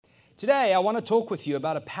Today, I want to talk with you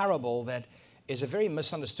about a parable that is a very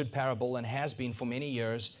misunderstood parable and has been for many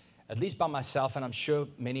years, at least by myself and I'm sure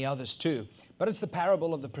many others too. But it's the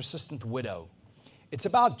parable of the persistent widow. It's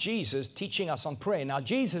about Jesus teaching us on prayer. Now,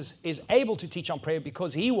 Jesus is able to teach on prayer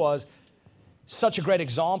because He was such a great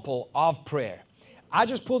example of prayer. I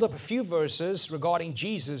just pulled up a few verses regarding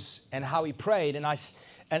Jesus and how He prayed,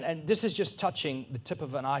 and this is just touching the tip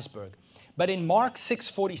of an iceberg. But in Mark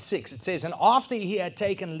 6:46, it says, "And after He had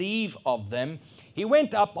taken leave of them, He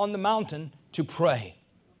went up on the mountain to pray."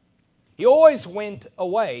 He always went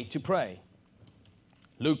away to pray.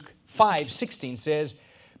 Luke 5:16 says,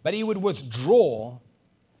 "But He would withdraw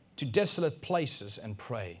to desolate places and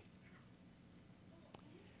pray."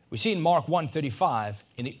 We see in Mark 1:35,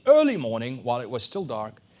 in the early morning, while it was still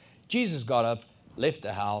dark, Jesus got up, left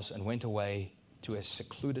the house, and went away to a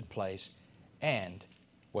secluded place and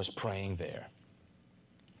was praying there.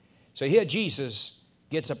 So here Jesus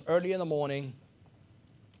gets up early in the morning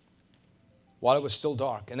while it was still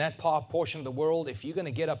dark. In that portion of the world, if you're going to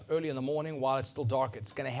get up early in the morning while it's still dark,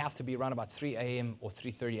 it's going to have to be around about 3 a.m. or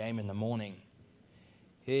 3:30 a.m. in the morning.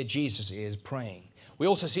 Here Jesus is praying. We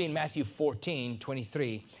also see in Matthew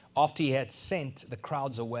 14:23, after He had sent the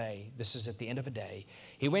crowds away, this is at the end of a day,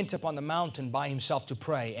 He went up on the mountain by Himself to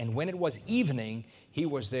pray, and when it was evening, He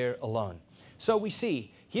was there alone. So we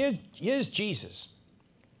see, here's Jesus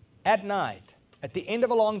at night, at the end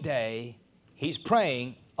of a long day, He's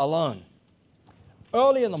praying alone.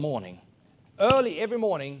 Early in the morning, early every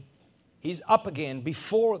morning, He's up again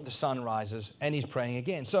before the sun rises, and He's praying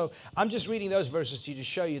again. So I'm just reading those verses to you to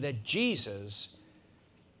show you that Jesus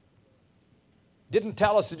didn't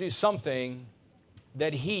tell us to do something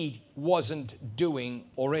that He wasn't doing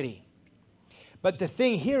already. But the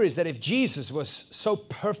thing here is that if Jesus was so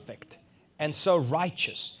perfect and so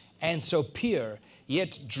righteous and so pure,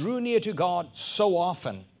 yet drew near to God so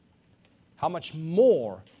often, how much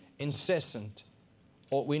more incessant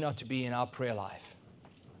ought we not to be in our prayer life?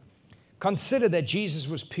 Consider that Jesus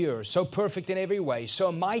was pure, so perfect in every way,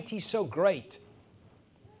 so mighty, so great,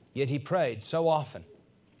 yet He prayed so often.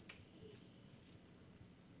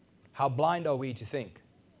 How blind are we to think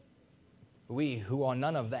we who are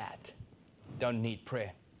none of that don't need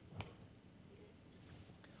prayer?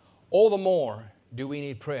 All the more do we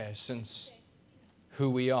need prayer since who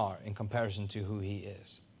we are in comparison to who He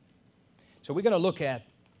is. So we're going to look at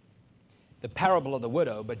the parable of the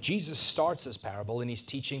widow, but Jesus starts this parable in His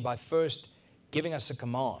teaching by first giving us a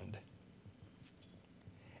command.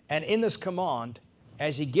 And in this command,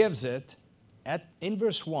 as He gives it, in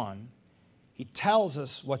verse 1, He tells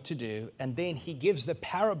us what to do, and then He gives the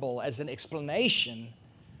parable as an explanation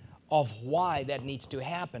of why that needs to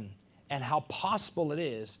happen and how possible it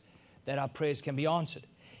is that our prayers can be answered.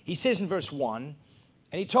 He says in verse 1,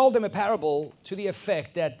 "And He told them a parable to the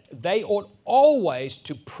effect that they ought always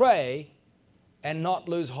to pray and not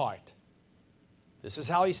lose heart." This is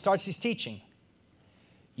how He starts His teaching.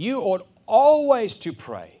 You ought always to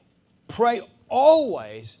pray. Pray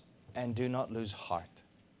always and do not lose heart.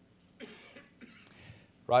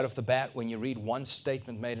 Right off the bat, when you read one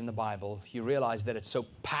statement made in the Bible, you realize that it's so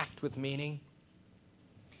packed with meaning.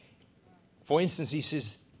 For instance, He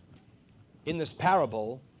says, in this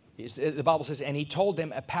parable, the Bible says, "And He told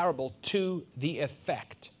them a parable to the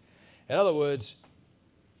effect." In other words,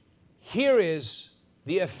 here is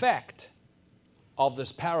the effect of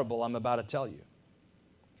this parable I'm about to tell you.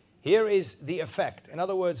 Here is the effect. In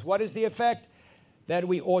other words, what is the effect? That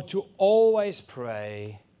we ought to always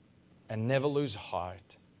pray and never lose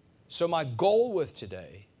heart. So my goal with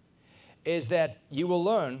today is that you will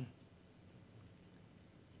learn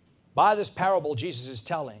by this parable Jesus is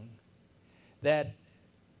telling that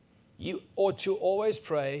you ought to always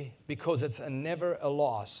pray because it's never a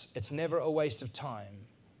loss. It's never a waste of time.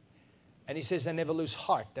 And He says, "And never lose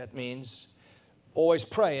heart." That means always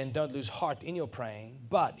pray and don't lose heart in your praying.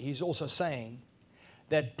 But He's also saying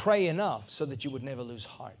that pray enough so that you would never lose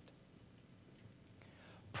heart.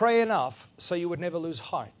 Pray enough so you would never lose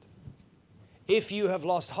heart. If you have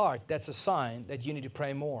lost heart, that's a sign that you need to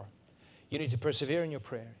pray more. You need to persevere in your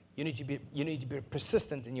prayer. You need to be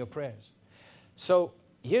persistent in your prayers. So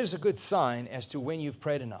here's a good sign as to when you've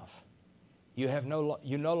prayed enough. You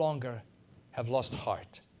no longer have lost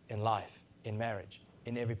heart in life, in marriage,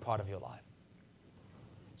 in every part of your life.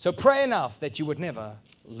 So pray enough that you would never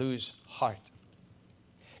lose heart.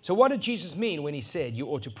 So what did Jesus mean when He said you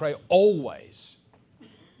ought to pray always?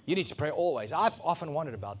 You need to pray always. I've often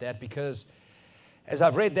wondered about that because as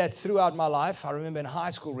I've read that throughout my life, I remember in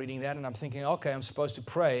high school reading that and I'm thinking, okay, I'm supposed to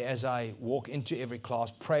pray as I walk into every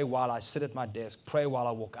class, pray while I sit at my desk, pray while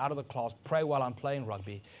I walk out of the class, pray while I'm playing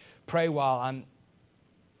rugby, pray while I'm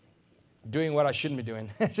doing what I shouldn't be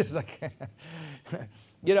doing. It's just like,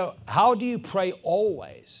 how do you pray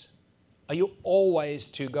always? Are you always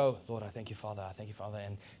to go, Lord, I thank you, Father, I thank you, Father,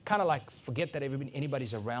 and kind of like forget that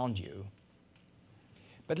anybody's around you?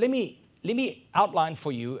 But let me outline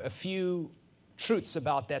for you a few truths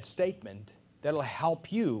about that statement that'll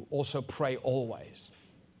help you also pray always.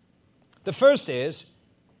 The first is,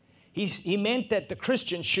 he meant that the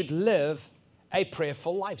Christian should live a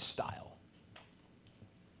prayerful lifestyle.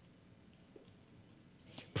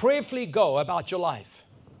 Prayerfully go about your life.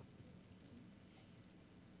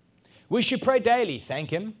 We should pray daily. Thank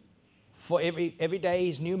Him for every day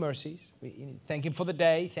His new mercies. Thank Him for the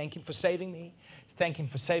day. Thank Him for saving me. Thank Him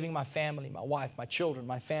for saving my family, my wife, my children,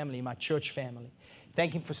 my family, my church family.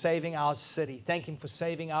 Thank Him for saving our city. Thank Him for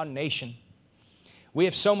saving our nation. We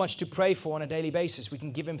have so much to pray for on a daily basis. We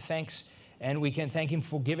can give Him thanks, and we can thank Him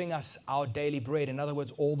for giving us our daily bread. In other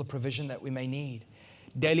words, all the provision that we may need.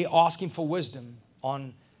 Daily ask Him for wisdom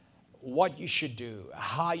on what you should do,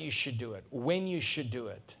 how you should do it, when you should do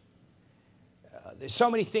it. There's so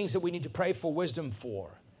many things that we need to pray for wisdom for,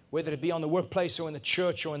 whether it be on the workplace or in the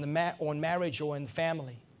church or in marriage or in the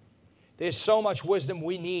family. There's so much wisdom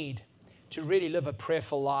we need to really live a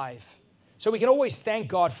prayerful life. So we can always thank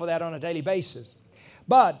God for that on a daily basis.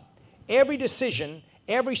 But every decision,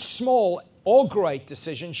 every small or great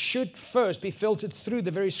decision should first be filtered through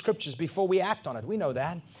the very Scriptures before we act on it. We know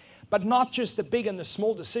that. But not just the big and the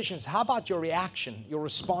small decisions. How about your reaction, your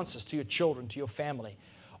responses to your children, to your family,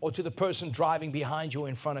 or to the person driving behind you or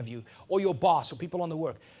in front of you, or your boss or people on the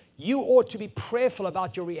work? You ought to be prayerful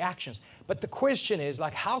about your reactions. But the question is,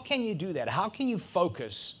 like, how can you do that? How can you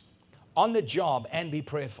focus on the job and be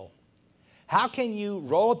prayerful? How can you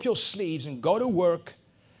roll up your sleeves and go to work,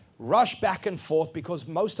 rush back and forth, because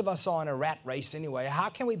most of us are in a rat race anyway? How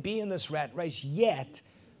can we be in this rat race yet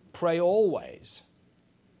pray always?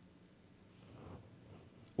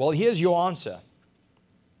 Well, here's your answer.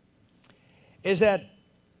 Is that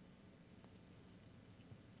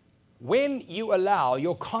when you allow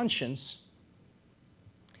your conscience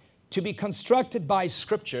to be constructed by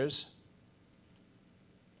Scriptures,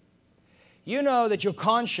 you know that your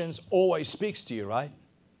conscience always speaks to you, right?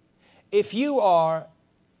 If you are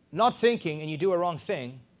not thinking and you do a wrong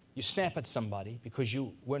thing, you snap at somebody because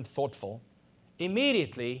you weren't thoughtful,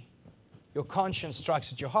 immediately your conscience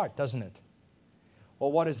strikes at your heart, doesn't it?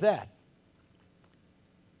 Well, what is that?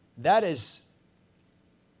 That is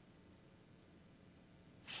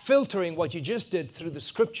filtering what you just did through the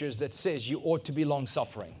Scriptures that says you ought to be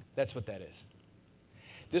long-suffering. That's what that is.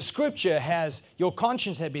 The Scripture has, your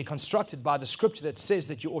conscience had been constructed by the Scripture that says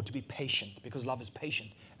that you ought to be patient, because love is patient.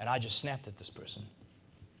 And I just snapped at this person.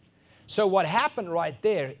 So what happened right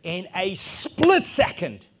there in a split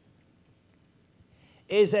second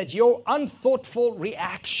is that your unthoughtful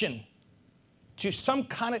reaction to some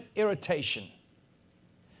kind of irritation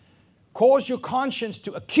caused your conscience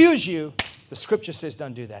to accuse you. The Scripture says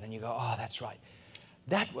don't do that. And you go, oh, that's right.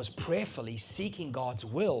 That was prayerfully seeking God's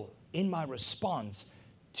will in my response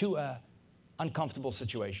to an uncomfortable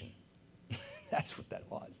situation. That's what that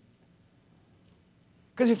was.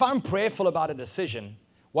 Because if I'm prayerful about a decision,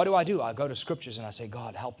 what do? I go to Scriptures and I say,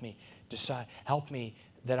 God, help me decide, help me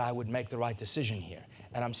that I would make the right decision here.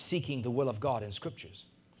 And I'm seeking the will of God in Scriptures.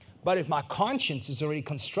 But if my conscience is already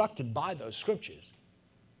constructed by those Scriptures,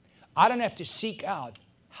 I don't have to seek out,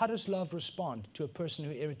 how does love respond to a person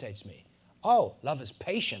who irritates me? Oh, love is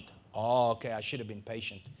patient. Oh, okay, I should have been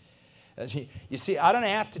patient. You see, I don't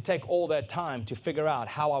have to take all that time to figure out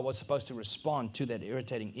how I was supposed to respond to that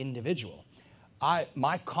irritating individual.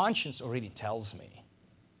 My conscience already tells me.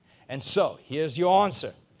 And so, here's your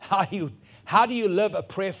answer. How do you live a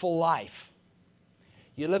prayerful life?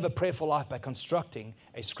 You live a prayerful life by constructing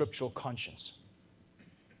a scriptural conscience.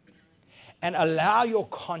 And allow your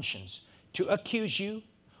conscience to accuse you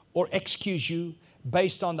or excuse you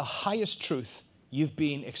based on the highest truth you've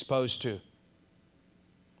been exposed to.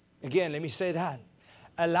 Again, let me say that.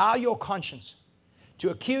 Allow your conscience to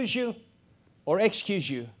accuse you or excuse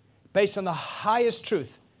you based on the highest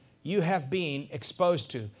truth you have been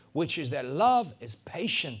exposed to, which is that love is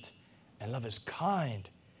patient and love is kind.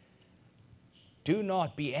 Do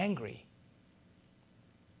not be angry.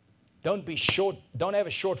 Don't have a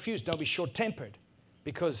short fuse. Don't be short-tempered,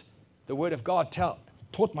 because the Word of God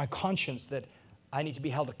taught my conscience that I need to be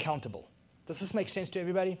held accountable. Does this make sense to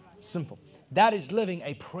everybody? Simple. That is living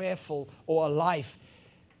a prayerful or a life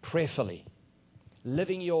prayerfully.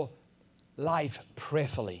 Living your life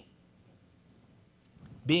prayerfully.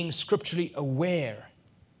 Being scripturally aware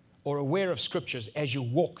or aware of Scriptures as you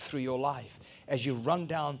walk through your life, as you run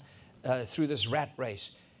down through this rat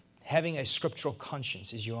race. Having a scriptural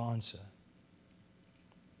conscience is your answer.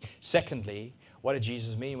 Secondly, what did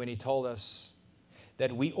Jesus mean when He told us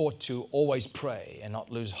that we ought to always pray and not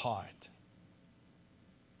lose heart?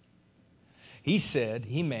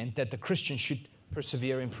 He meant that the Christian should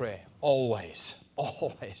persevere in prayer. Always,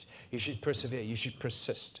 always. You should persevere. You should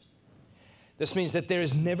persist. This means that there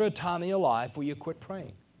is never a time in your life where you quit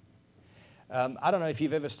praying. I don't know if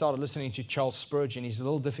you've ever started listening to Charles Spurgeon. He's a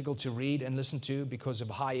little difficult to read and listen to because of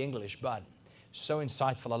high English, but so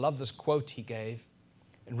insightful. I love this quote he gave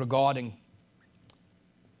regarding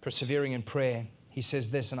persevering in prayer. He says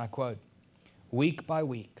this, and I quote, "Week by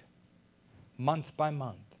week, month by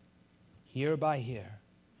month, year by year,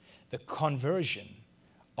 the conversion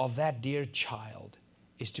of that dear child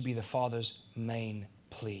is to be the Father's main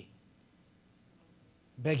plea."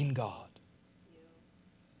 Begging God,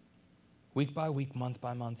 week by week, month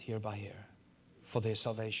by month, year by year, for their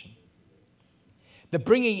salvation. The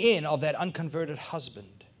bringing in of that unconverted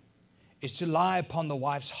husband is to lie upon the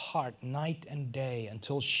wife's heart night and day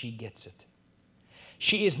until she gets it.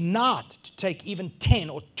 She is not to take even 10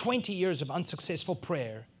 or 20 years of unsuccessful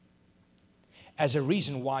prayer as a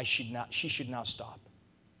reason why she should now stop.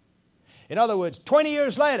 In other words, 20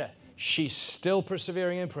 years later, she's still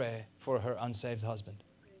persevering in prayer for her unsaved husband.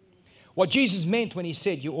 What Jesus meant when He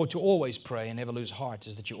said you ought to always pray and never lose heart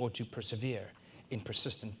is that you ought to persevere in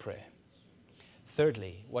persistent prayer.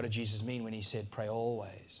 Thirdly, what did Jesus mean when He said pray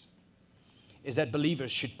always? Is that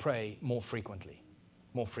believers should pray more frequently.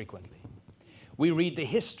 More frequently. We read the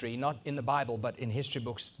history, not in the Bible, but in history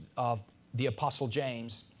books of the Apostle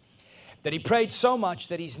James, that he prayed so much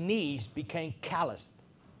that his knees became calloused,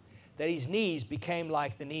 that his knees became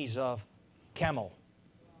like the knees of camel.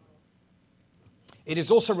 It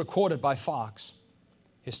is also recorded by Fox,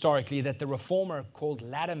 historically, that the reformer called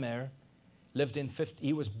Latimer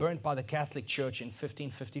he was burnt by the Catholic Church in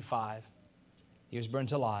 1555. He was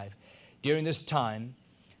burnt alive. During this time,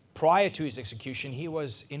 prior to his execution, he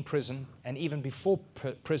was in prison, and even before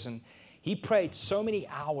prison, he prayed so many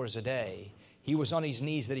hours a day. He was on his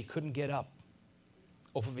knees that he couldn't get up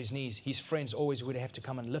off of his knees. His friends always would have to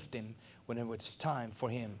come and lift him when it was time for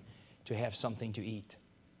him to have something to eat.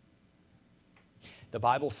 The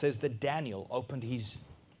Bible says that Daniel opened his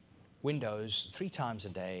windows 3 times a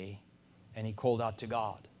day and he called out to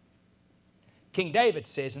God. King David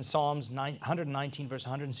says in Psalms 119 verse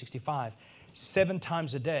 165, 7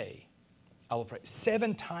 times a day I will pray.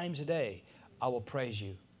 7 times a day I will praise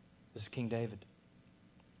you. This is King David.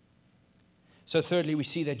 So thirdly, we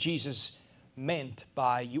see that Jesus meant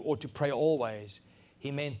by you ought to pray always.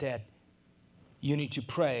 He meant that you need to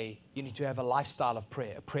pray. You need to have a lifestyle of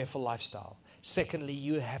prayer, a prayerful lifestyle. Secondly,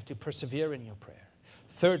 you have to persevere in your prayer.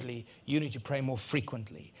 Thirdly, you need to pray more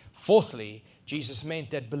frequently. Fourthly, Jesus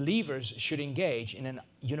meant that believers should engage in a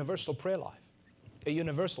universal prayer life. A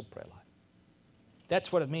universal prayer life.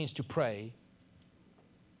 That's what it means to pray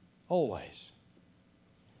always.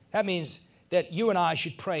 That means that you and I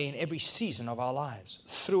should pray in every season of our lives,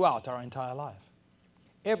 throughout our entire life.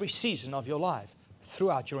 Every season of your life,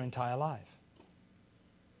 throughout your entire life.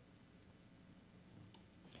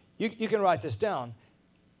 You can write this down.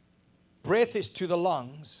 Breath is to the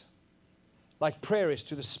lungs like prayer is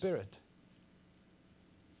to the spirit.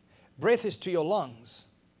 Breath is to your lungs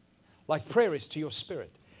like prayer is to your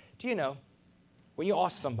spirit. Do you know, when you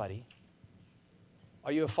ask somebody,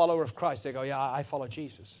 are you a follower of Christ? They go, yeah, I follow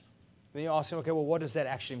Jesus. Then you ask them, okay, well, what does that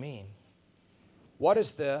actually mean? What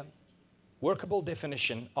is the workable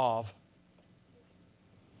definition of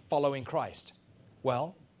following Christ?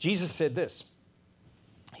 Well, Jesus said this.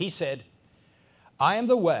 He said, I am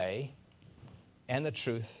the way and the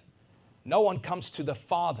truth. No one comes to the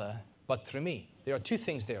Father but through me. There are 2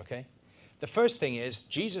 things there, okay? The first thing is,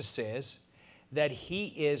 Jesus says that He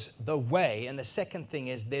is the way. And the second thing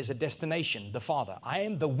is, there's a destination, the Father. I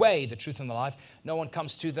am the way, the truth, and the life. No one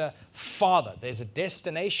comes to the Father. There's a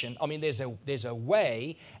destination. There's a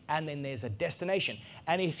way, and then there's a destination.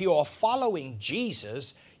 And if you are following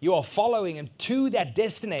Jesus, you are following Him to that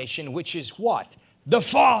destination, which is what? The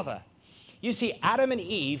Father. You see, Adam and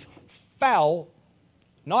Eve fell,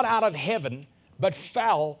 not out of heaven, but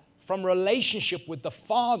fell from relationship with the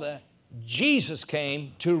Father. Jesus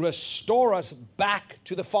came to restore us back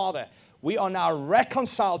to the Father. We are now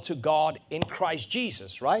reconciled to God in Christ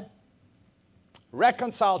Jesus, right?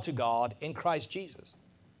 Reconciled to God in Christ Jesus.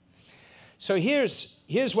 So here's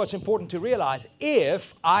what's important to realize.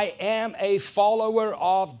 If I am a follower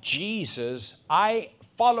of Jesus, I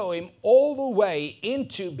follow Him all the way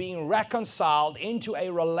into being reconciled into a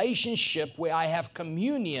relationship where I have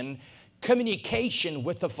communication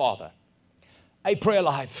with the Father. A prayer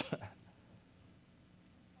life.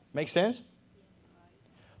 Make sense?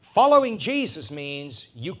 Following Jesus means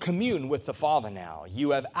you commune with the Father now. You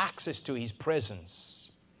have access to His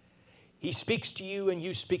presence. He speaks to you and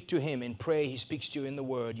you speak to Him. In prayer, He speaks to you in the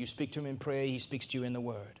Word. You speak to Him in prayer, He speaks to you in the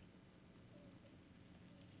Word.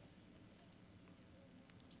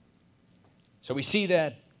 So we see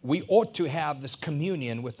that we ought to have this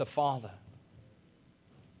communion with the Father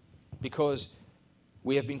because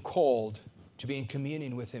we have been called to be in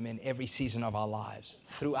communion with Him in every season of our lives,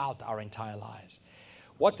 throughout our entire lives.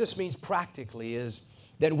 What this means practically is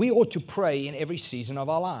that we ought to pray in every season of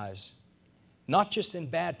our lives. Not just in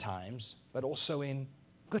bad times, but also in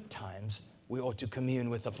good times, we ought to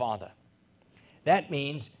commune with the Father. That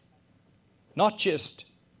means not just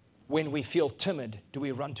when we feel timid do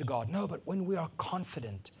we run to God. No, but when we are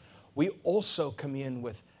confident, we also commune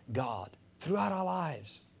with God throughout our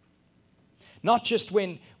lives. Not just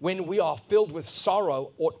when we are filled with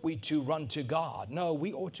sorrow ought we to run to God. No,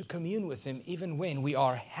 we ought to commune with Him even when we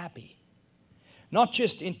are happy. Not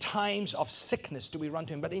just in times of sickness do we run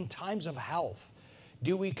to Him, but in times of health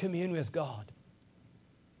do we commune with God.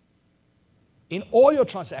 In all your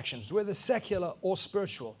transactions, whether secular or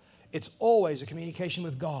spiritual, it's always a communication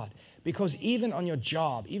with God. Because even on your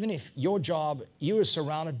job, even if your job, you are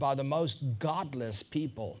surrounded by the most godless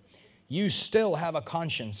people, you still have a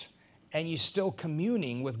conscience and you're still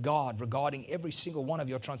communing with God regarding every single one of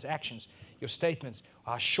your transactions, your statements,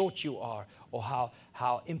 how short you are, or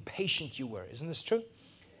how impatient you were. Isn't this true?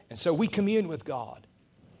 And so we commune with God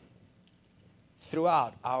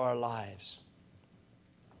throughout our lives.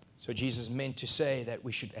 So Jesus meant to say that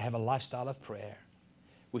we should have a lifestyle of prayer.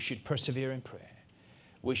 We should persevere in prayer.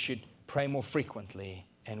 We should pray more frequently,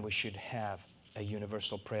 and we should have a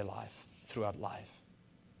universal prayer life throughout life.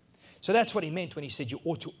 So that's what He meant when He said you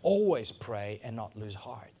ought to always pray and not lose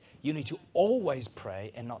heart. You need to always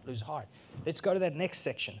pray and not lose heart. Let's go to that next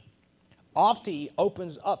section. After He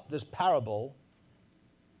opens up this parable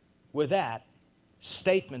with that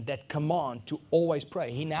statement, that command to always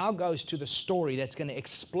pray, He now goes to the story that's going to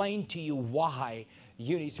explain to you why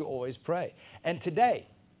you need to always pray. And today,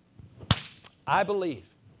 I believe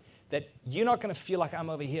that you're not going to feel like I'm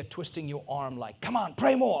over here twisting your arm like, come on,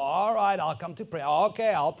 pray more. All right, I'll come to pray.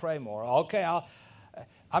 Okay, I'll pray more. Okay,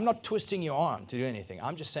 I'm not twisting your arm to do anything.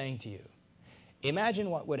 I'm just saying to you, imagine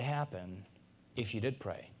what would happen if you did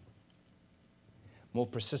pray more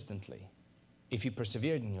persistently, if you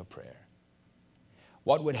persevered in your prayer.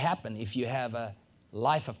 What would happen if you have a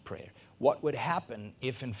life of prayer? What would happen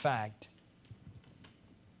if, in fact,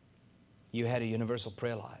 you had a universal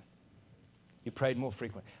prayer life? You prayed more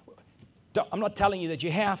frequently. I'm not telling you that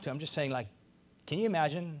you have to. I'm just saying, like, can you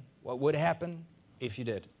imagine what would happen if you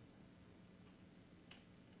did?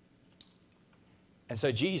 And so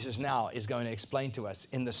Jesus now is going to explain to us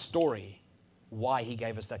in the story why He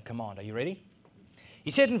gave us that command. Are you ready?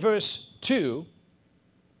 He said in verse 2,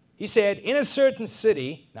 He said, in a certain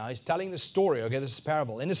city, now He's telling the story, okay, this is a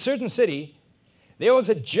parable. In a certain city, there was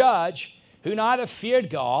a judge who neither feared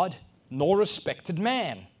God nor respected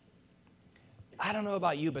man. I don't know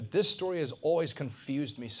about you, but this story has always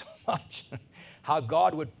confused me so much. How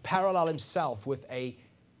God would parallel Himself with a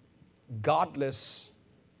godless,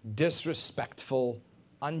 disrespectful,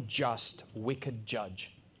 unjust, wicked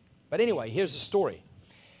judge. But anyway, here's the story.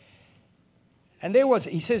 And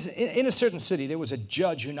he says, in a certain city, there was a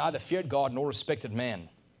judge who neither feared God nor respected man.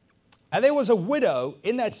 And there was a widow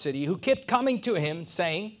in that city who kept coming to him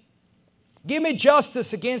saying, give me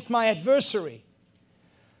justice against my adversary.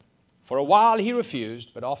 For a while he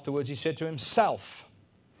refused, but afterwards he said to himself,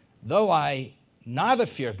 though I neither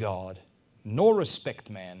fear God nor respect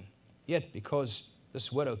man, yet because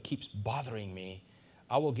this widow keeps bothering me,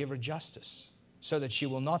 I will give her justice, so that she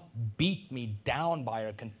will not beat me down by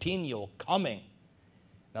her continual coming.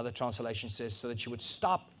 Another translation says, so that she would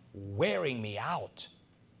stop wearing me out.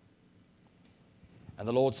 And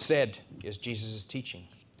the Lord said, here's Jesus' teaching,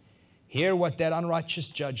 hear what that unrighteous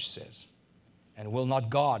judge says. And will not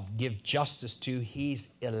God give justice to His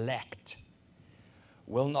elect?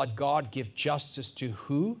 Will not God give justice to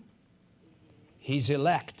who? His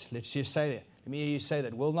elect. Let's just say that. Let me hear you say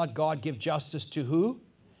that. Will not God give justice to who?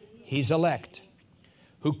 His elect.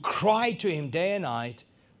 Who cry to Him day and night,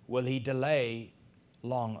 will He delay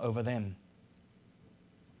long over them?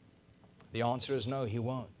 The answer is no, He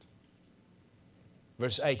won't.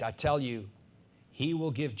 Verse 8, I tell you, He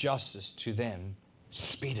will give justice to them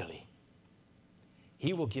speedily.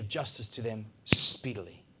 He will give justice to them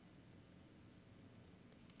speedily.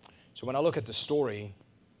 So when I look at the story,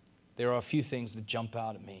 there are a few things that jump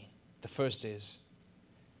out at me. The first is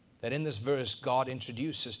that in this verse, God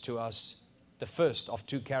introduces to us the first of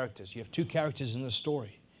two characters. You have two characters in the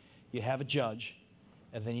story. you have a judge,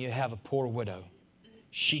 and then you have a poor widow.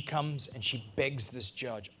 She comes and she begs this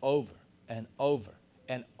judge over and over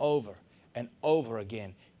and over and over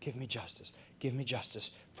again, give me justice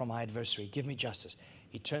from my adversary, give me justice.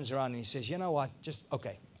 He turns around and he says, you know what, just,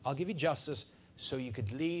 okay, I'll give you justice so you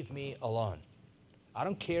could leave me alone. I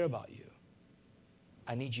don't care about you.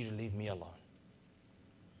 I need you to leave me alone.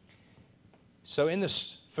 So in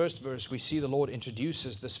this first verse, we see the Lord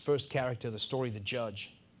introduces this first character of the story, the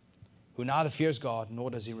judge, who neither fears God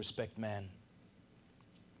nor does he respect man.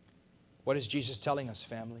 What is Jesus telling us,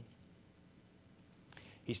 family?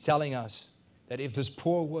 He's telling us that if this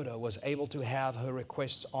poor widow was able to have her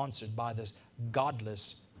requests answered by this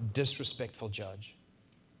godless, disrespectful judge,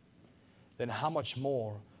 then how much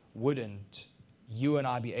more wouldn't you and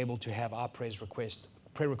I be able to have our prayer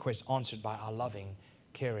requests answered by our loving,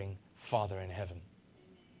 caring Father in heaven?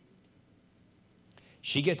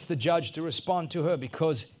 She gets the judge to respond to her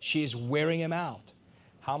because she is wearing him out.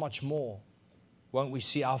 How much more won't we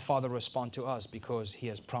see our Father respond to us because He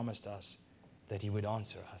has promised us that He would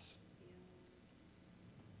answer us?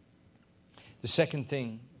 The second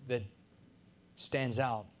thing that stands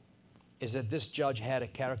out is that this judge had a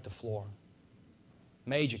character flaw,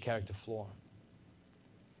 major character flaw.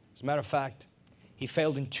 As a matter of fact, he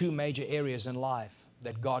failed in two major areas in life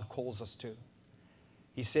that God calls us to.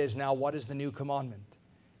 He says, now what is the new commandment?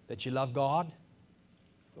 That you love God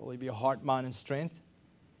with all of your heart, mind, and strength,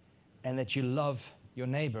 and that you love your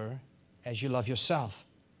neighbor as you love yourself.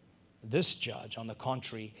 This judge, on the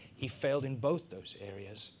contrary, he failed in both those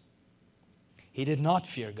areas. He did not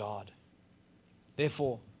fear God.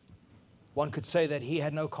 Therefore, one could say that he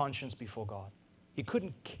had no conscience before God. He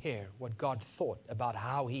couldn't care what God thought about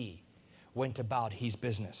how he went about his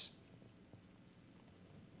business.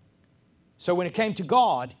 So when it came to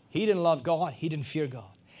God, he didn't love God, he didn't fear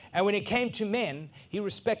God. And when it came to men, he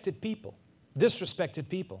respected people, disrespected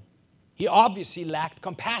people. He obviously lacked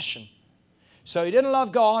compassion. So he didn't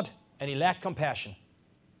love God and he lacked compassion.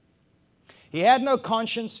 He had no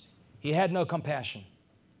conscience, he had no compassion.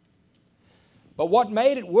 But what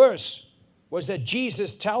made it worse was that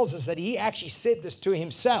Jesus tells us that he actually said this to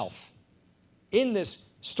himself. In this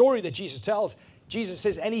story that Jesus tells, Jesus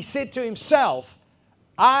says, and he said to himself,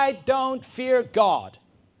 I don't fear God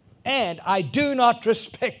and I do not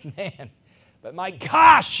respect man. But my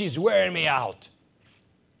gosh, she's wearing me out.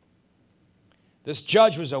 This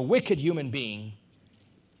judge was a wicked human being.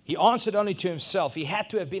 He answered only to himself. He had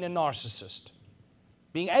to have been a narcissist.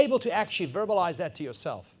 Being able to actually verbalize that to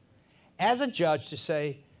yourself. As a judge to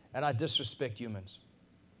say, and I disrespect humans.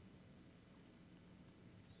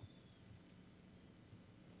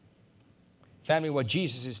 Family, what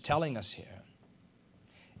Jesus is telling us here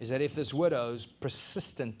is that if this widow's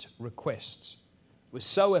persistent requests were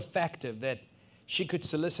so effective that she could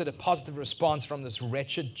solicit a positive response from this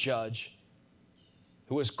wretched judge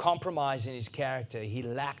who was compromising his character, he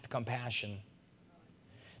lacked compassion,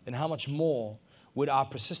 then how much more would our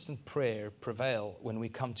persistent prayer prevail when we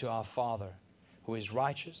come to our Father, who is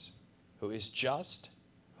righteous, who is just,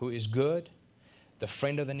 who is good, the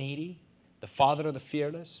friend of the needy, the Father of the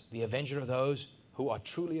fearless, the avenger of those who are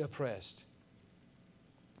truly oppressed.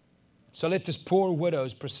 So let this poor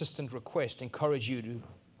widow's persistent request encourage you to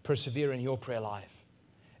persevere in your prayer life.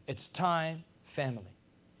 It's time, family,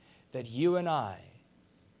 that you and I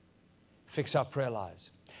fix our prayer lives.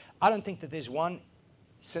 I don't think that there's one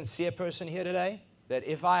sincere person here today that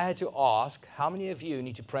if I had to ask how many of you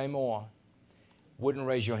need to pray more, wouldn't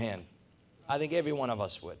raise your hand. I think every one of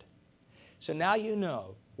us would. So now you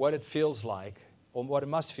know what it feels like, or what it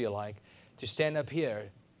must feel like, to stand up here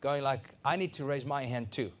going like, I need to raise my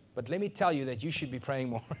hand too. But let me tell you that you should be praying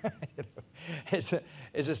more. It's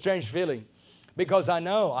a strange feeling because I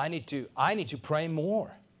know I need to pray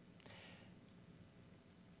more.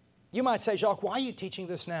 You might say, Jacques, why are you teaching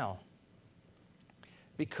this now?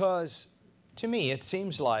 Because to me, it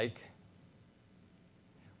seems like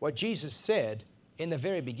what Jesus said in the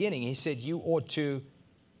very beginning. He said, you ought to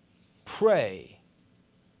pray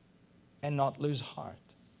and not lose heart.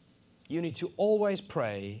 You need to always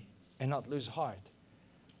pray and not lose heart.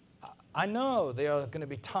 I know there are going to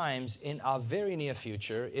be times in our very near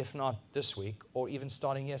future, if not this week or even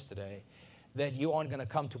starting yesterday, that you aren't going to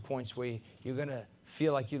come to points where you're going to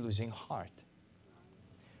feel like you're losing heart.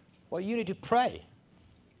 Well, you need to pray.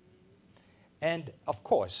 And of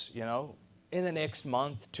course, you know, in the next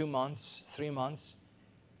month, 2 months, 3 months,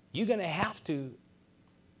 you're going to have to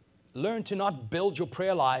learn to not build your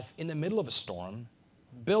prayer life in the middle of a storm.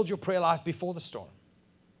 Build your prayer life before the storm.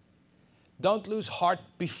 Don't lose heart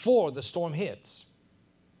before the storm hits.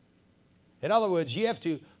 In other words, you have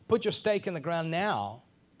to put your stake in the ground now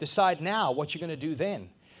Decide now what you're going to do then.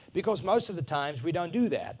 Because most of the times we don't do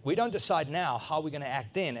that. We don't decide now how we're going to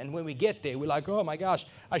act then. And when we get there, we're like, oh my gosh,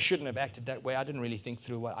 I shouldn't have acted that way. I didn't really think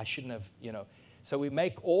through what I shouldn't have, So we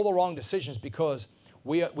make all the wrong decisions because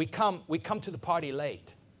we come to the party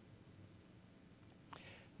late.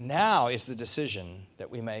 Now is the decision that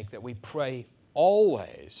we make, that we pray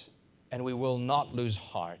always, and we will not lose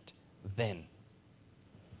heart then.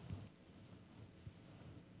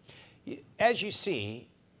 As you see,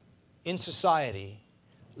 in society,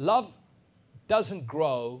 love doesn't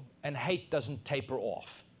grow and hate doesn't taper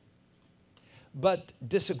off. But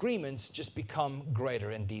disagreements just become greater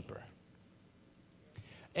and deeper.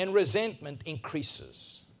 And resentment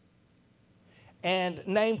increases. And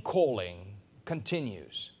name-calling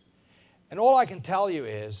continues. And all I can tell you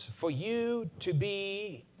is, for you to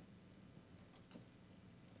be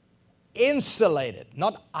insulated,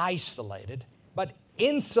 not isolated, but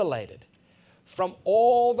insulated from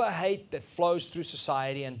all the hate that flows through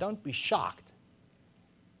society, and don't be shocked.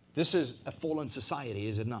 This is a fallen society,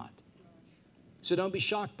 is it not? So don't be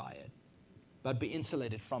shocked by it, but be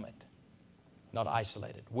insulated from it, not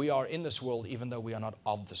isolated. We are in this world even though we are not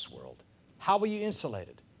of this world. How are you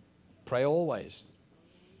insulated? Pray always,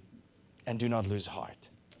 and do not lose heart.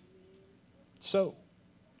 So,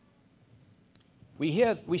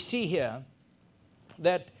 we see here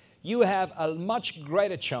that you have a much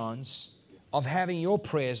greater chance of having your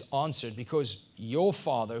prayers answered because your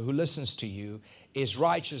Father who listens to you is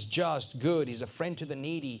righteous, just, good. He's a friend to the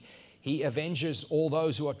needy. He avenges all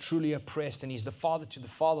those who are truly oppressed, and He's the Father to the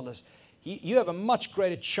fatherless. You have a much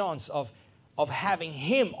greater chance of having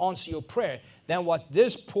Him answer your prayer than what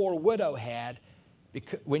this poor widow had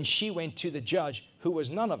when she went to the judge, who was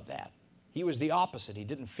none of that. He was the opposite. He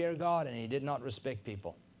didn't fear God and he did not respect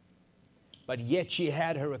people. But yet she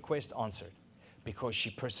had her request answered because she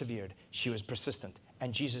persevered. She was persistent.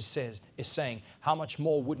 And Jesus is saying, how much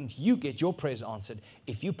more wouldn't you get your prayers answered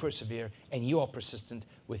if you persevere and you are persistent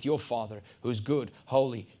with your Father who's good,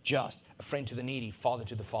 holy, just, a friend to the needy, father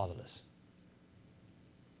to the fatherless.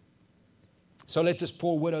 So let this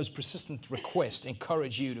poor widow's persistent request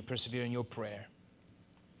encourage you to persevere in your prayer.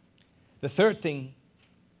 The third thing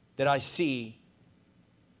that I see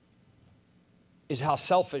is how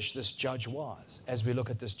selfish this judge was as we look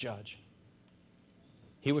at this judge.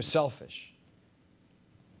 He was selfish.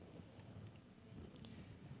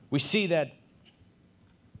 We see that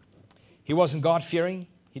he wasn't God-fearing.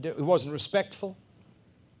 He wasn't respectful.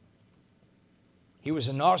 He was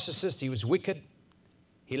a narcissist. He was wicked.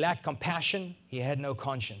 He lacked compassion. He had no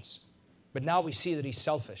conscience. But now we see that he's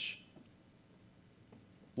selfish.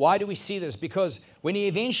 Why do we see this? Because when he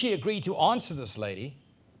eventually agreed to answer this lady,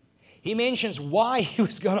 he mentions why he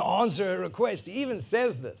was going to answer her request. He even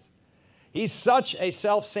says this. He's such a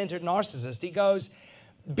self-centered narcissist. He goes,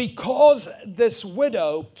 because this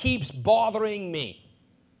widow keeps bothering me,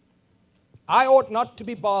 I ought not to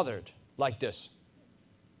be bothered like this.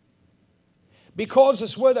 Because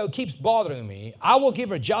this widow keeps bothering me, I will give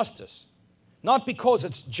her justice. Not because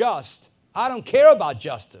it's just. I don't care about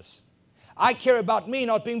justice. I care about me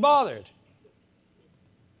not being bothered.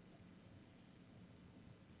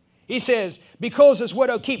 He says, because this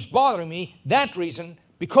widow keeps bothering me, that reason,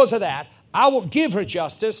 because of that, I will give her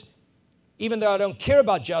justice, even though I don't care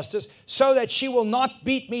about justice, so that she will not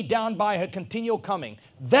beat me down by her continual coming.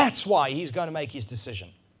 That's why he's going to make his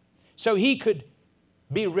decision. So he could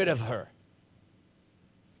be rid of her.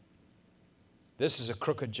 This is a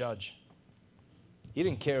crooked judge. He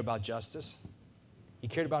didn't care about justice. He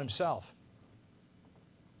cared about himself.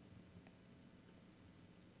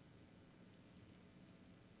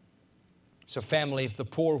 So family, if the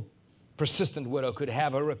poor, persistent widow could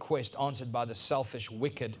have her request answered by the selfish,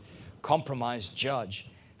 wicked, compromised judge,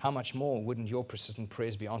 how much more wouldn't your persistent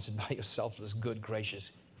prayers be answered by your selfless, good,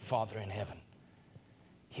 gracious Father in heaven?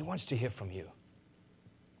 He wants to hear from you.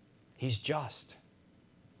 He's just.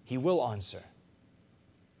 He will answer.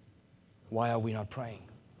 Why are we not praying,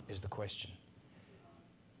 is the question.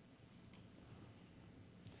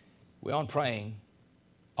 We aren't praying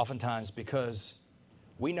oftentimes because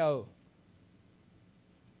we know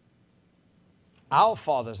our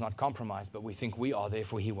Father's not compromised, but we think we are,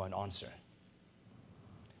 therefore He won't answer.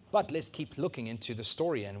 But let's keep looking into the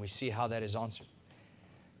story and we see how that is answered.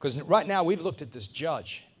 Because right now we've looked at this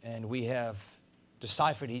judge and we have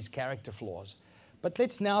deciphered his character flaws. But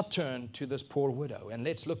let's now turn to this poor widow and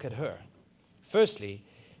let's look at her. Firstly,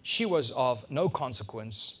 she was of no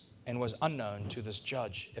consequence and was unknown to this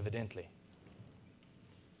judge, evidently.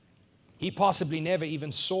 He possibly never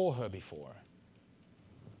even saw her before.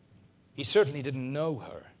 He certainly didn't know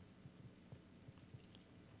her.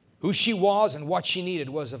 Who she was and what she needed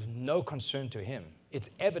was of no concern to him. It's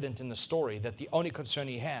evident in the story that the only concern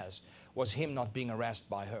he has was him not being harassed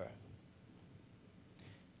by her.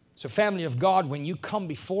 So, family of God, when you come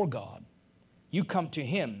before God, you come to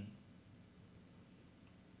Him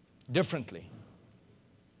differently.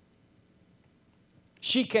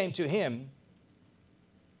 She came to Him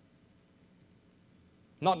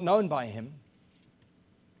not known by Him,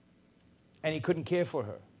 and He couldn't care for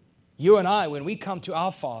her. You and I, when we come to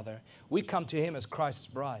our Father, we come to Him as Christ's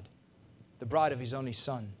bride, the bride of His only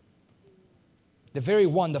Son, the very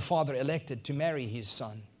one the Father elected to marry His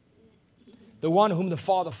Son, the one whom the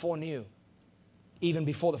Father foreknew, even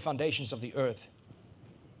before the foundations of the earth.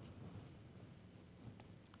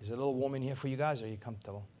 Is it a little warm in here for you guys, or are you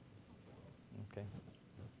comfortable? Okay.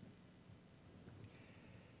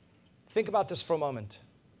 Think about this for a moment.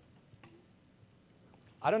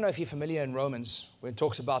 I don't know if you're familiar in Romans when it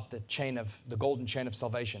talks about the golden chain of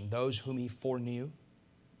salvation. Those whom He foreknew,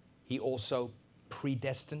 He also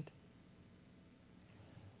predestined.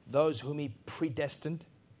 Those whom He predestined,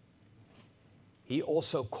 He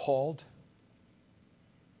also called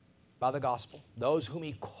by the gospel. Those whom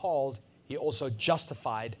He called, He also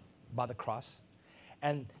justified by the cross.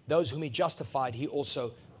 And those whom He justified, He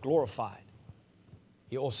also glorified.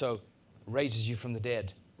 He also raises you from the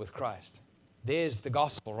dead with Christ. There's the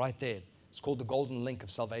gospel right there. It's called the golden link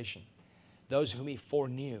of salvation. Those whom He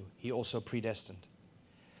foreknew, He also predestined.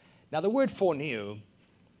 Now, the word foreknew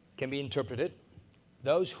can be interpreted,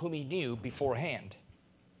 those whom He knew beforehand,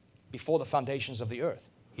 before the foundations of the earth.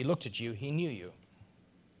 He looked at you, He knew you.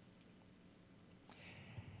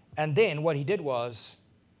 And then what He did was,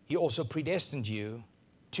 He also predestined you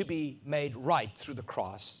to be made right through the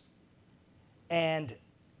cross. And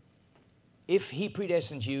if He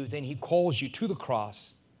predestined you, then He calls you to the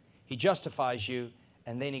cross, He justifies you,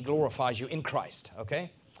 and then He glorifies you in Christ,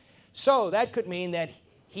 okay? So that could mean that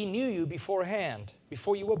He knew you beforehand,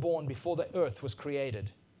 before you were born, before the earth was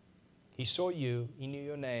created. He saw you, He knew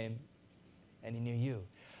your name, and He knew you.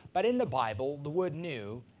 But in the Bible, the word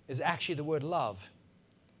knew is actually the word love.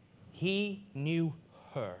 He knew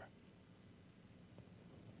her.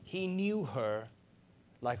 He knew her,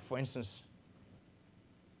 like for instance,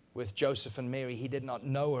 with Joseph and Mary, He did not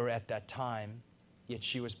know her at that time, yet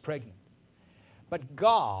she was pregnant. But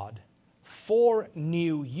God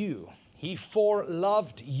foreknew you. He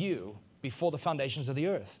foreloved you before the foundations of the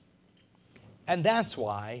earth. And that's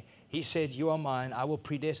why He said, you are mine, I will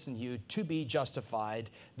predestine you to be justified.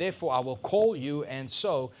 Therefore, I will call you, and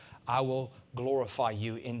so I will glorify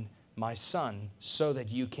you in my Son, so that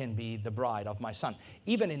you can be the bride of my Son.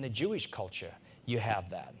 Even in the Jewish culture, you have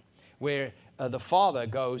that, where the father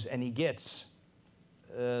goes and he gets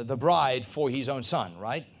the bride for his own son,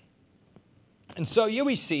 right? And so here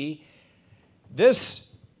we see this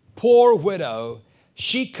poor widow.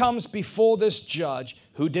 She comes before this judge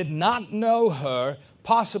who did not know her,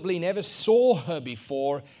 possibly never saw her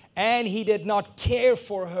before, and he did not care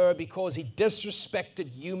for her because he disrespected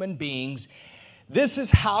human beings. This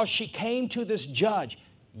is how she came to this judge.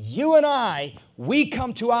 You and I, we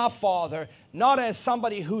come to our Father not as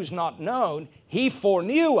somebody who's not known. He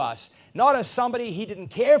foreknew us. Not as somebody He didn't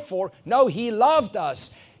care for. No, He loved us.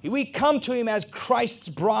 We come to Him as Christ's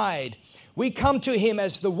bride. We come to Him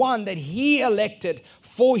as the one that He elected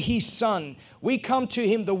for His Son. We come to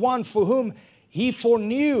Him, the one for whom He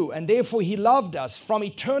foreknew, and therefore He loved us from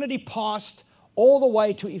eternity past all the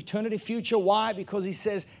way to eternity future. Why? Because He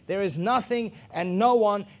says there is nothing and no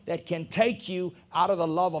one that can take you out of the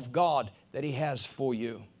love of God that He has for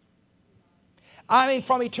you. I mean,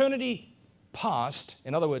 from eternity past,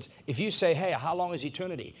 in other words, if you say, hey, how long is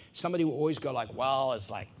eternity? Somebody will always go like, well, it's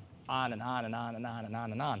like on and on and on and on and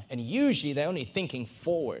on and on. And usually they're only thinking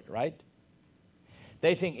forward, right?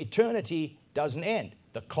 They think eternity doesn't end.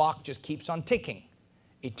 The clock just keeps on ticking.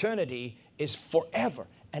 Eternity is forever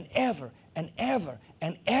and ever and ever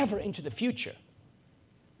and ever into the future.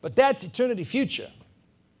 But that's eternity future.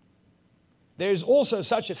 There's also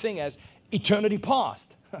such a thing as eternity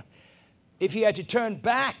past. If you had to turn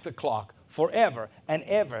back the clock forever and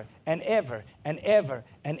ever and ever and ever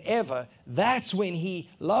and ever, that's when He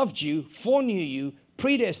loved you, foreknew you,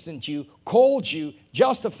 predestined you, called you,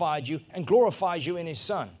 justified you, and glorifies you in His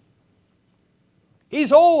Son.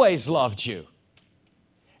 He's always loved you.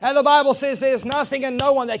 And the Bible says there's nothing and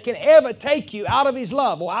no one that can ever take you out of His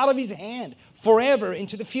love or out of His hand forever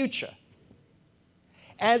into the future.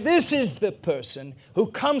 And this is the person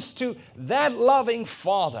who comes to that loving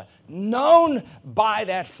Father, known by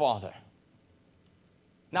that Father.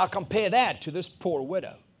 Now compare that to this poor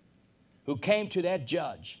widow who came to that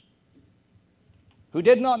judge who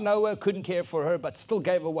did not know her, couldn't care for her, but still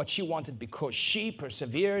gave her what she wanted because she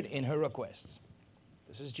persevered in her requests.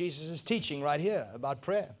 This is Jesus' teaching right here about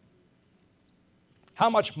prayer. How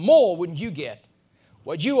much more wouldn't you get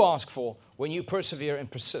what you ask for when you persevere and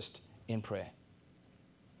persist in prayer?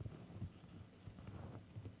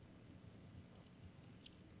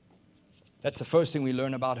 That's the first thing we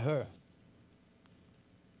learn about her.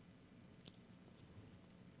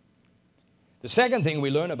 The second thing we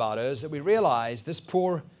learn about her is that we realize this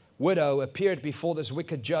poor widow appeared before this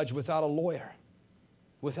wicked judge without a lawyer,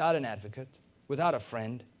 without an advocate, without a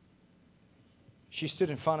friend. She stood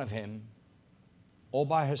in front of him all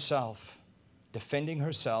by herself, defending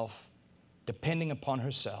herself, depending upon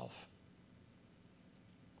herself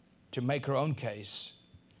to make her own case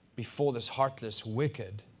before this heartless,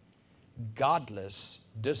 wicked, godless,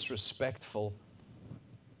 disrespectful,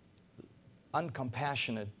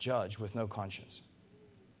 uncompassionate judge with no conscience.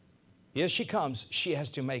 Here she comes. She has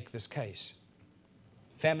to make this case.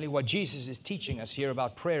 Family, what Jesus is teaching us here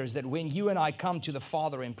about prayer is that when you and I come to the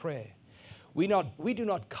Father in prayer, we do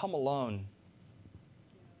not come alone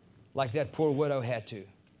like that poor widow had to.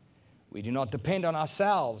 We do not depend on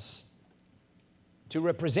ourselves to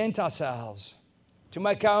represent ourselves, to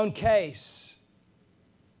make our own case.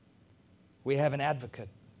 We have an advocate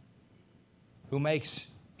who makes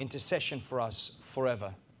intercession for us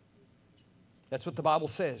forever. That's what the Bible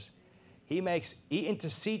says. He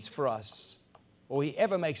intercedes for us, or He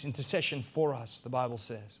ever makes intercession for us, the Bible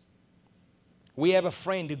says. We have a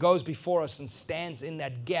friend who goes before us and stands in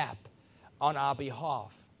that gap on our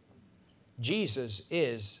behalf. Jesus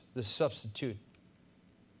is the substitute,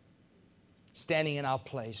 standing in our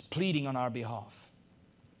place, pleading on our behalf.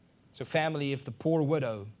 So family, if the poor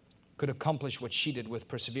widow could accomplish what she did with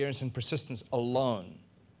perseverance and persistence alone,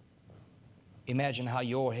 imagine how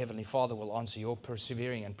your Heavenly Father will answer your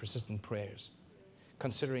persevering and persistent prayers,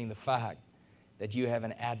 considering the fact that you have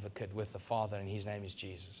an advocate with the Father and His name is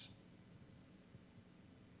Jesus.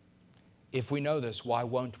 If we know this, why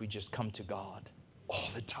won't we just come to God all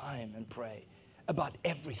the time and pray about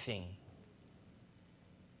everything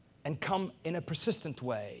and come in a persistent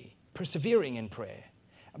way, persevering in prayer?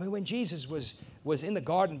 I mean, when Jesus was in the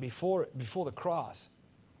garden before the cross,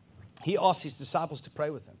 He asked His disciples to pray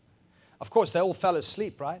with Him. Of course, they all fell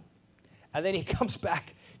asleep, right? And then He comes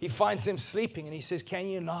back, He finds them sleeping, and He says, can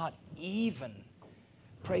you not even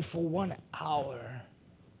pray for 1 hour?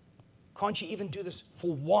 Can't you even do this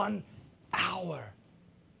for 1 hour?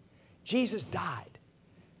 Jesus died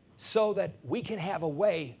so that we can have a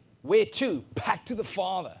way, where to? Back to the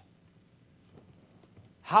Father.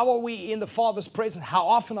 How are we in the Father's presence? How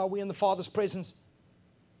often are we in the Father's presence?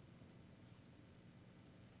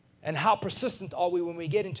 And how persistent are we when we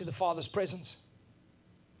get into the Father's presence?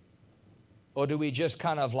 Or do we just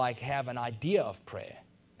kind of like have an idea of prayer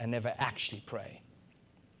and never actually pray?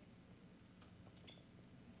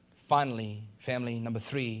 Finally, family, number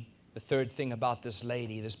 3, the third thing about this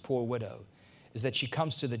lady, this poor widow, is that she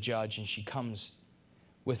comes to the judge and she comes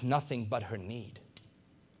with nothing but her need.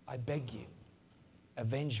 I beg you,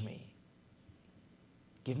 avenge me.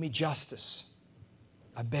 Give me justice.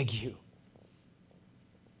 I beg you.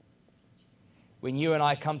 When you and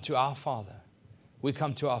I come to our Father, we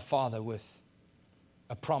come to our Father with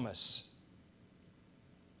a promise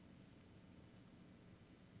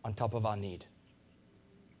on top of our need.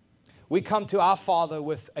 We come to our Father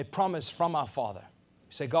with a promise from our Father.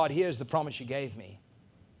 We say, God, here's the promise you gave me.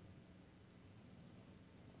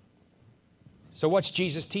 So what's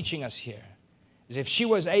Jesus teaching us here? Is if she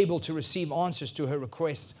was able to receive answers to her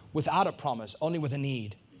requests without a promise, only with a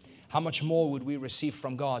need, how much more would we receive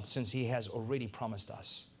from God since He has already promised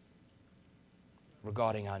us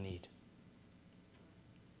regarding our need?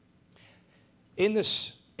 In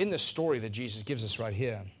this story that Jesus gives us right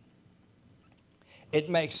here, it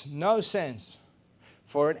makes no sense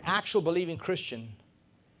for an actual believing Christian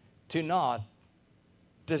to not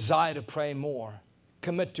desire to pray more,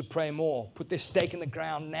 commit to pray more, put their stake in the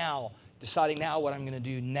ground now, deciding now what I'm going to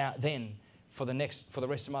do then for the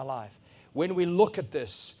rest of my life. When we look at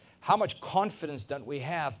this, how much confidence don't we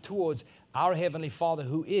have towards our Heavenly Father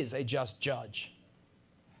who is a just judge?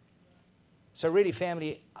 So really,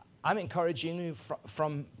 family, I'm encouraging you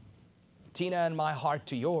from Tina and my heart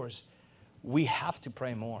to yours, we have to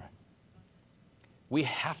pray more. We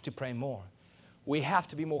have to pray more. We have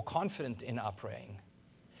to be more confident in our praying.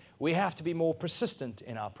 We have to be more persistent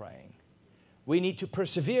in our praying. We need to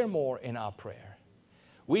persevere more in our prayer.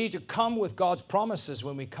 We need to come with God's promises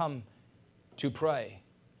when we come to pray.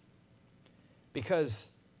 Because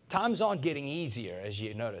times aren't getting easier, as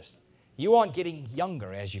you noticed. You aren't getting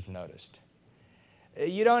younger, as you've noticed.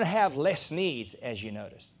 You don't have less needs, as you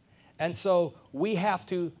noticed. And so we have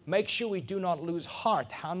to make sure we do not lose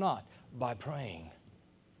heart. How not? By praying.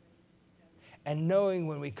 And knowing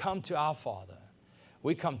when we come to our Father,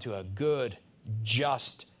 we come to a good,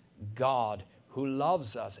 just God who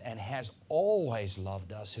loves us and has always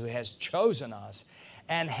loved us, who has chosen us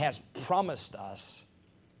and has promised us.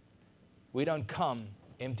 We don't come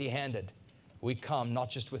empty-handed. We come not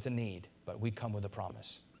just with a need, but we come with a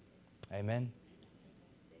promise. Amen.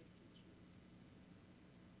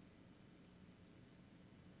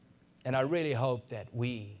 And I really hope that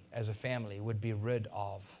we as a family would be rid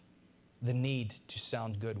of the need to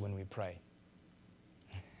sound good when we pray.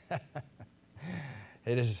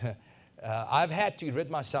 It is, I've had to rid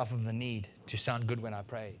myself of the need to sound good when I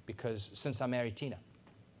pray, because since I married Tina,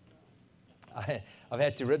 I've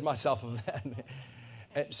had to rid myself of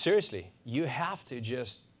that. Seriously, you have to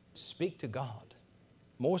just speak to God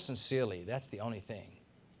more sincerely. That's the only thing.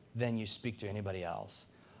 Than you speak to anybody else.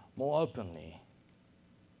 More openly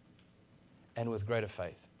and with greater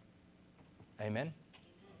faith. Amen?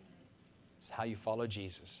 It's how you follow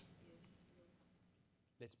Jesus.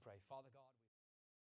 Let's pray. Father God.